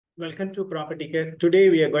Welcome to Property Care.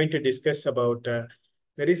 Today we are going to discuss about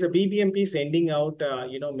there is a BBMP sending out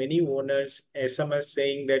many owners SMS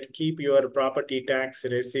saying that keep your property tax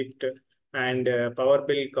receipt and power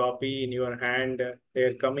bill copy in your hand.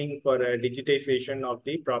 They're coming for a digitization of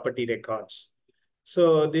the property records.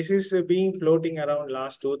 So this is being floating around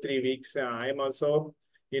last 2-3 weeks. I am also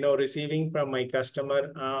receiving from my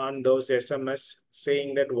customer on those SMS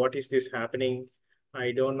saying that what is this happening.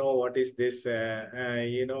 I don't know what is this,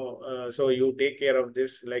 so you take care of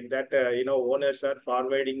this like that. Owners are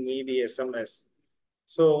forwarding me the SMS.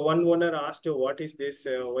 So one owner asked, what is this?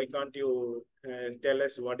 Why can't you tell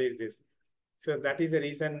us what is this? So that is the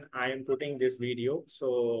reason I am putting this video.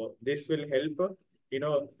 So this will help,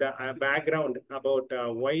 the background about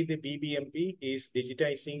why the BBMP is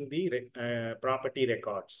digitizing the property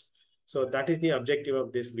records. So that is the objective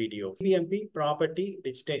of this video. BBMP property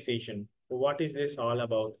digitization. What is this all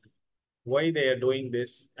about? Why they are doing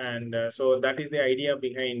this? And so that is the idea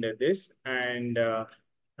behind this. And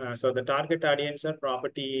so the target audience are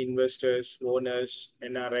property investors, owners,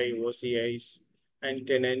 NRI, OCIs, and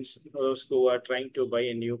tenants. Those who are trying to buy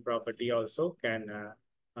a new property also can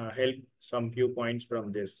help some few points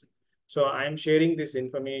from this. So I'm sharing this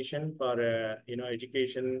information for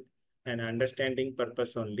education and understanding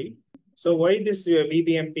purpose only. So why this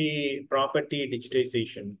BBMP property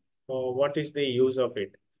digitization? Or what is the use of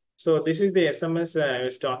it? So this is the SMS I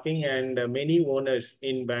was talking, and many owners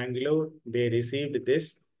in Bangalore, they received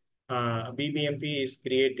this. BBMP is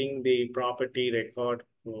creating the property record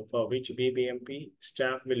for which BBMP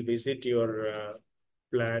staff will visit your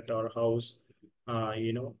flat or house,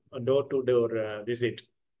 a door-to-door visit.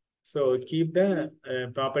 So keep the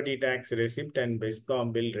property tax receipt and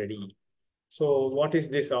BESCOM bill ready. So what is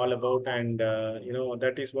this all about? And,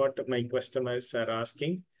 that is what my customers are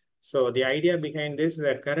asking. So the idea behind this,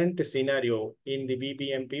 the current scenario in the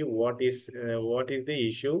BBMP, what is the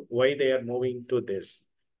issue? Why they are moving to this?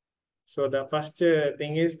 So the first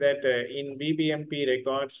thing is that in BBMP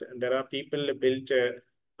records, there are people built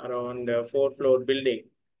around 4-floor building,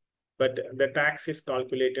 but the tax is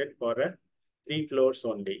calculated for 3 floors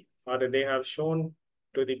only, or they have shown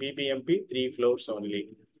to the BBMP 3 floors only.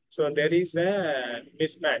 So there is a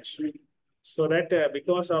mismatch. So that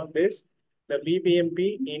because of this, the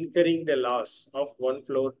BBMP incurring the loss of 1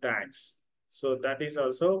 floor tax. So this is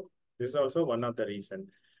also one of the reason.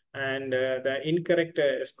 And the incorrect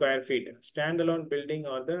square feet, standalone building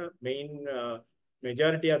or the main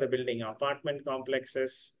majority of the building, apartment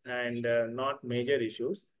complexes and not major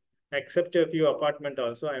issues, except a few apartment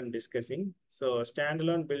also I am discussing. So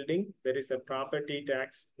standalone building, there is a property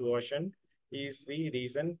tax evasion is the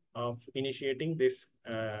reason of initiating this,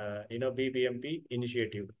 BBMP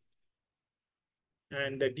initiative.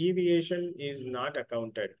 And the deviation is not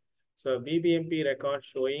accounted. So BBMP record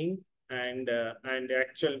showing and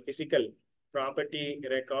actual physical property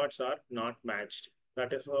records are not matched.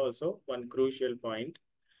 That is also one crucial point.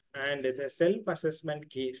 And the self-assessment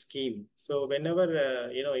scheme. So whenever,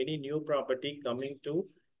 any new property coming to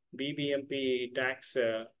BBMP tax,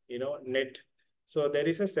 net, so there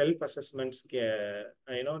is a self-assessment,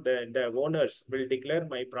 the owners will declare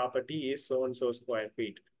my property is so-and-so square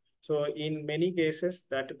feet. So in many cases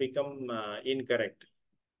that become incorrect.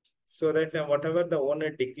 So that whatever the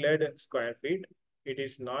owner declared square feet, it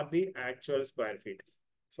is not the actual square feet.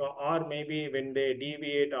 So, or maybe when they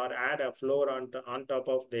deviate or add a floor on top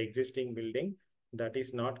of the existing building, that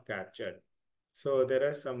is not captured. So there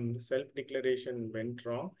are some self-declaration went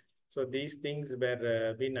wrong. So these things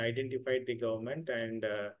were been identified the government, and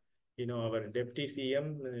our Deputy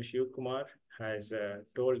CM Shiv Kumar has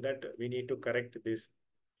told that we need to correct this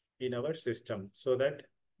in our system so that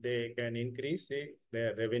they can increase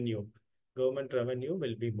their revenue. Government revenue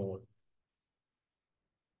will be more.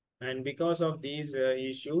 And because of these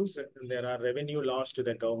issues, there are revenue loss to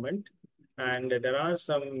the government. And there are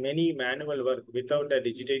many manual work without the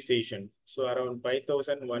digitization. So around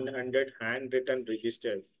 5,100 handwritten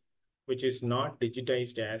registers, which is not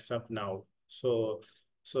digitized as of now. So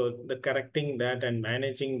the correcting that and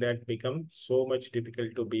managing that become so much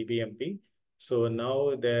difficult to BBMP. So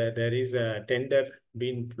now there is a tender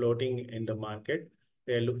being floating in the market.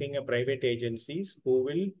 They're looking at private agencies who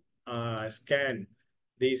will scan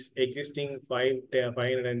these existing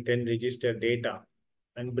 510 register data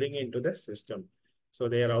and bring into the system. So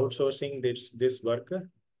they are outsourcing this work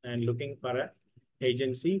and looking for an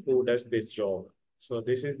agency who does this job. So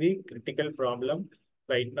this is the critical problem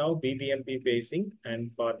right now BBMP facing,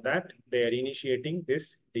 and for that they are initiating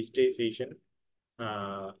this digitization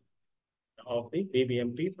of the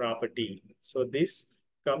BBMP property. So this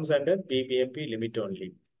comes under BBMP limit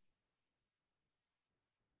only.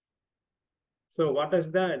 So what is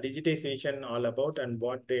the digitization all about and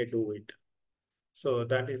what they do it? So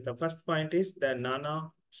that is the first point is the Nana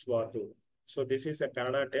Swatu. So this is a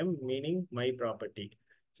Kannada term meaning my property.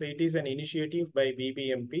 So it is an initiative by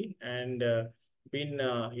BBMP and been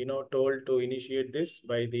told to initiate this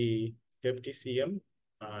by the Deputy CM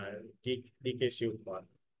DK Shivkumar.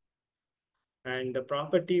 And the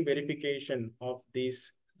property verification of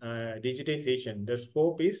this digitization, the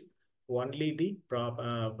scope is only the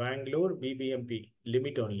Bangalore BBMP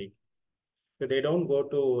limit only. So they don't go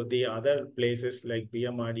to the other places like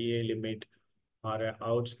BMRDA limit or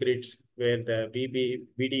outskirts where the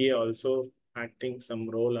BDA also acting some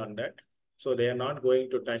role on that. So they are not going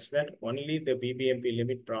to touch that. Only the BBMP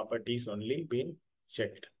limit properties only being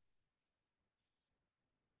checked.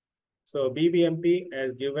 So BBMP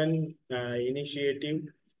has given initiative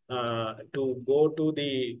to go to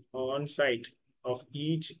the on-site of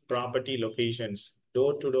each property locations,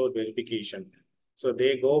 door-to-door verification. So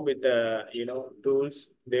they go with the tools.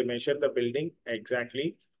 They measure the building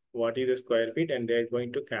exactly what is the square feet, and they're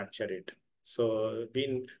going to capture it. So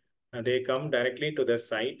they come directly to the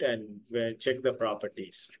site and check the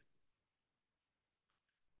properties.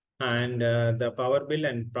 And the power bill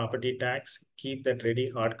and property tax, keep that ready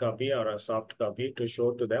hard copy or a soft copy to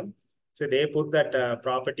show to them. So they put that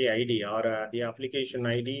property ID or the application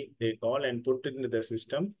ID they call and put it into the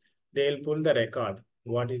system. They'll pull the record.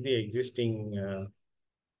 What is the existing,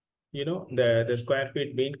 the square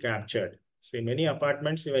feet being captured. See, many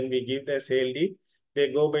apartments, when we give the sale deed,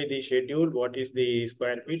 they go by the schedule, what is the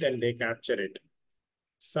square feet, and they capture it.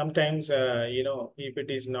 Sometimes, if it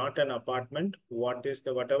is not an apartment,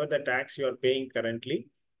 whatever the tax you are paying currently,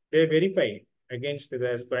 they verify against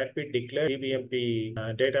the square feet declared BBMP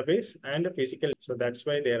database and physical. So that's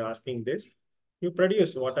why they're asking this. You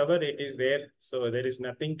produce whatever it is there. So there is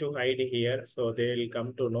nothing to hide here. So they'll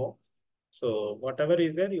come to know. So whatever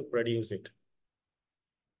is there, you produce it.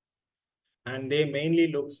 And they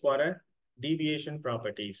mainly look for a deviation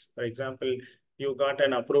properties. For example, you got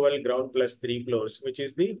an approval ground plus 3 floors, which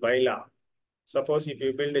is the bylaw. Suppose if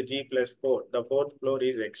you build a G plus 4, the fourth floor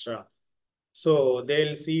is extra. So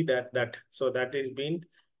they'll see so that is been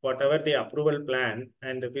whatever the approval plan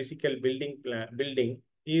and the physical building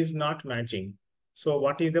is not matching. So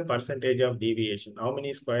what is the percentage of deviation? How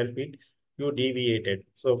many square feet you deviated?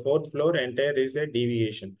 So fourth floor entire is a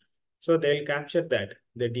deviation. So they'll capture that,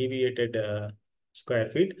 the deviated square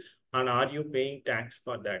feet, and are you paying tax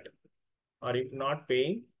for that? Or if not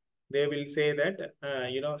paying, they will say that,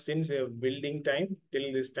 since building time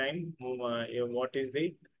till this time, what is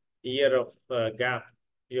the year of gap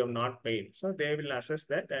you have not paid. So they will assess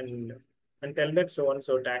that and tell that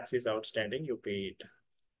so-and-so tax is outstanding, you pay it.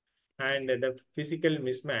 And the physical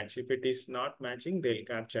mismatch, if it is not matching, they'll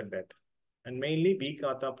capture that. And mainly B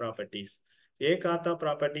Kata properties. A Kata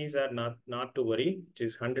properties are not to worry, which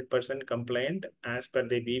is 100% compliant as per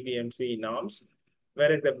the BBMC norms,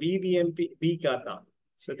 whereas the BBMP B Kata,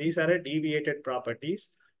 so these are deviated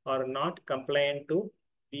properties, are not compliant to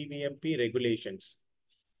BBMP regulations.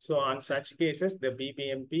 So on such cases, the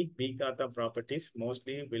BBMP B Kata properties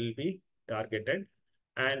mostly will be targeted,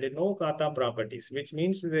 and no Kata properties, which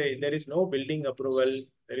means there is no building approval,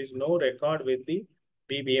 there is no record with the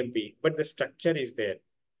BBMP, but the structure is there.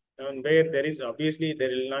 And where there is obviously there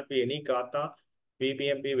will not be any Kata,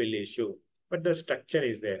 BBMP will issue, but the structure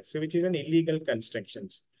is there. So which is an illegal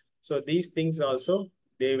constructions. So these things also,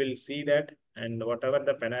 they will see that, and whatever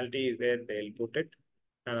the penalty is there, they'll put it.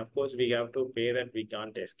 And of course, we have to pay that, we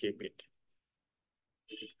can't escape it.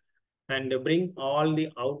 And bring all the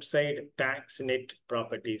outside tax net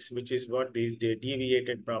properties, which is what these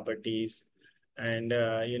deviated properties and,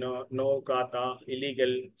 no kata,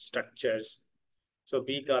 illegal structures. So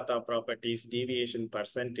B kata properties, deviation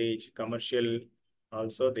percentage, commercial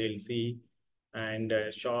also they'll see, and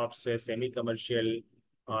shops, semi-commercial,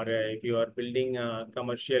 or if you are building a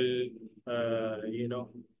commercial,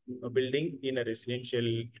 a building in a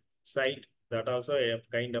residential site, that also a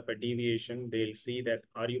kind of a deviation. They'll see that,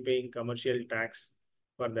 are you paying commercial tax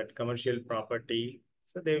for that commercial property?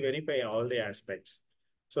 So they verify all the aspects.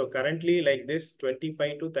 So currently like this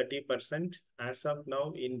 25 to 30% as of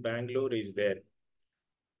now in Bangalore is there.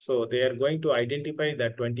 So they are going to identify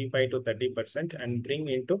that 25 to 30% and bring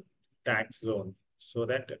into tax zone so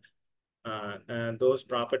that those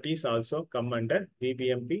properties also come under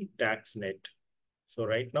BBMP tax net. So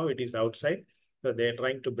right now it is outside, so they're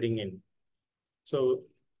trying to bring in. So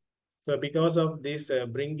because of this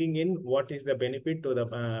bringing in, what is the benefit to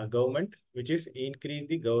the government, which is increase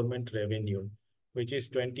the government revenue, which is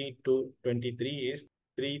 20 to 23 is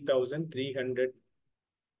 3,300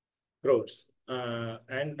 crores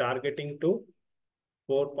and targeting to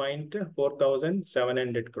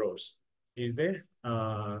 4,700 crores is the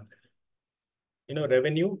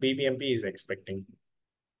revenue BBMP is expecting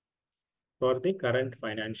for the current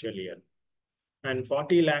financial year. And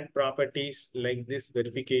 40 lakh properties like this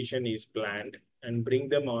verification is planned and bring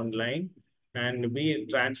them online and be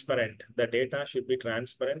transparent. The data should be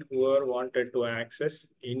transparent. Whoever wanted to access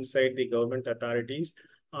inside the government authorities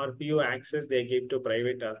or few access they give to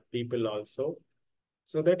private people also,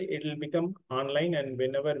 so that it will become online and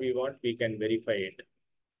whenever we want, we can verify it.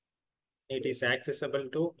 It is accessible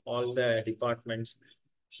to all the departments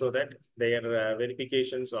so that their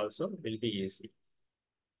verifications also will be easy.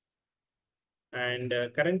 And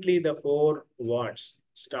currently the 4 wards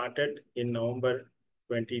started in November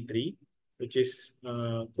 23, which is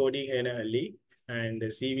Kodihenahalli and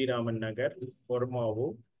CV Raman Nagar,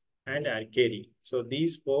 Pormavu, and Alkeri. So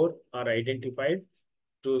these 4 are identified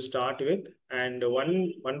to start with. And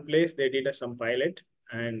one place they did some pilot,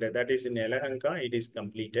 and that is in Yelahanka. It is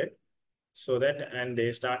completed. So that, and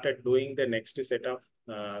they started doing the next set of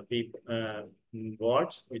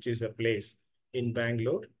wards, which is a place in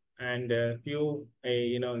Bangalore. And few,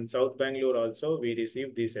 in South Bangalore also, we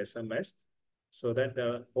received this SMS so that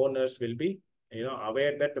the owners will be,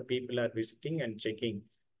 aware that the people are visiting and checking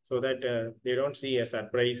so that they don't see a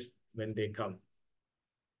surprise when they come.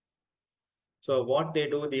 So what they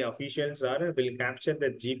do, the officials will capture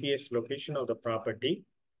the GPS location of the property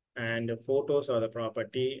and photos of the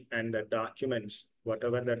property and the documents,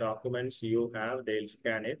 whatever the documents you have, they'll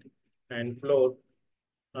scan it and floor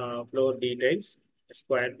details,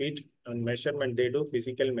 square feet and measurement. They do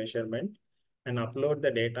physical measurement and upload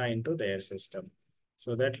the data into their system.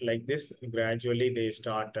 So that like this, gradually they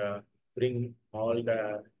start bring all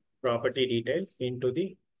the property details into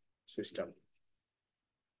the system.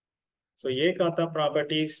 So Ekata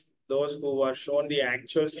properties, those who are shown the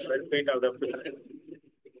actual square feet of the flat,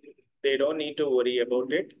 they don't need to worry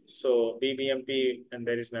about it. So BBMP, and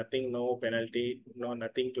there is nothing, no penalty,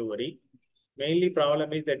 nothing to worry. Mainly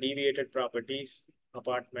problem is the deviated properties,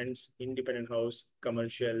 apartments, independent house,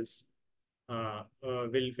 commercials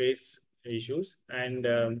will face issues. And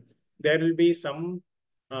there will be some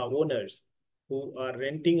owners who are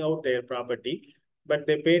renting out their property, but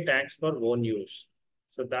they pay tax for own use.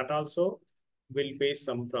 So that also will face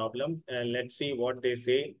some problem. And let's see what they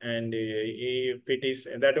say. And if it is,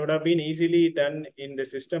 that would have been easily done in the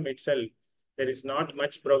system itself. There is not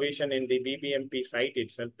much provision in the BBMP site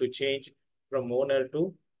itself to change from owner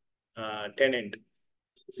to tenant.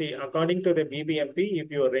 See, according to the BBMP,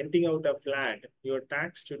 if you are renting out a flat, your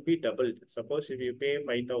tax should be doubled. Suppose if you pay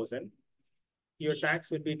 5,000, your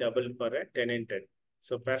tax will be double for a tenanted.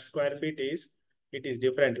 So per square feet it is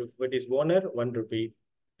different. If it is owner, 1 rupee.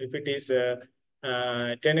 If it is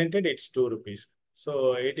tenanted, it's 2 rupees.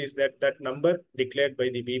 So it is that number declared by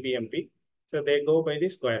the BBMP. So they go by the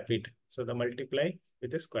square feet. So they multiply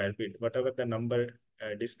with the square feet, whatever the number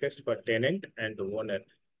discussed for tenant and owner.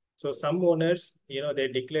 So some owners, they're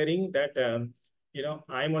declaring that,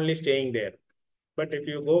 I'm only staying there. But if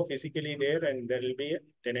you go physically there and there will be a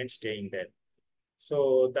tenant staying there.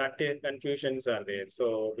 So that confusions are there.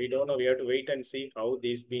 So we don't know. We have to wait and see how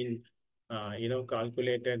this been,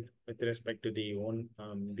 calculated with respect to the own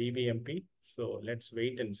BBMP. So let's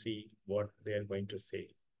wait and see what they are going to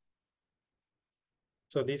say.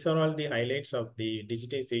 So these are all the highlights of the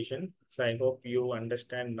digitization. So I hope you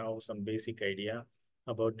understand now some basic idea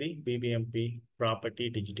about the BBMP property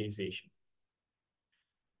digitization.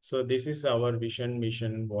 So this is our vision,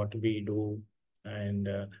 mission, what we do, and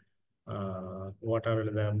what are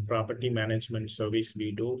the property management service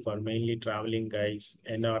we do for mainly traveling guys,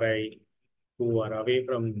 NRI, who are away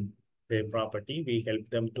from their property. We help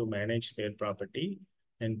them to manage their property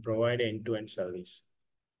and provide end-to-end service.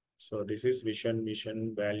 So this is vision,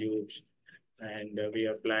 mission, values, and we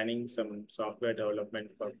are planning some software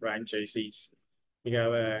development for franchisees. We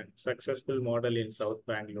have a successful model in South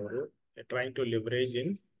Bangalore, trying to leverage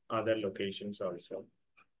in other locations also.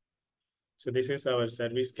 So this is our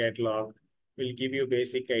service catalog. We'll give you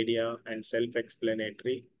basic idea and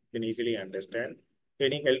self-explanatory. You can easily understand.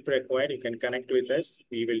 Any help required, you can connect with us.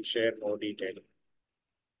 We will share more detail.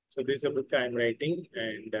 So this is a book I'm writing,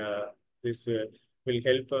 and this will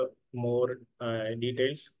help more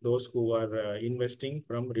details those who are investing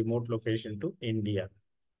from remote location to India,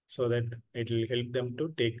 so that it will help them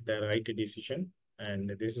to take the right decision. And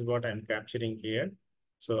this is what I'm capturing here.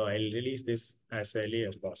 So I'll release this as early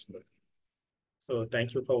as possible. So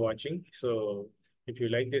thank you for watching. So if you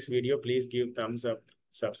like this video, please give thumbs up,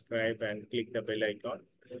 subscribe, and click the bell icon.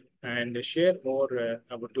 And share more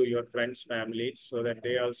about to your friends, families, so that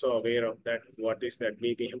they also aware of that, what is that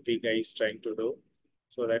BBMP guy is trying to do.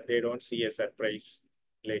 so that they don't see a surprise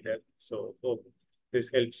later. So hope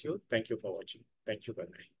this helps you. Thank you for watching. Thank you.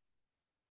 Bye-bye.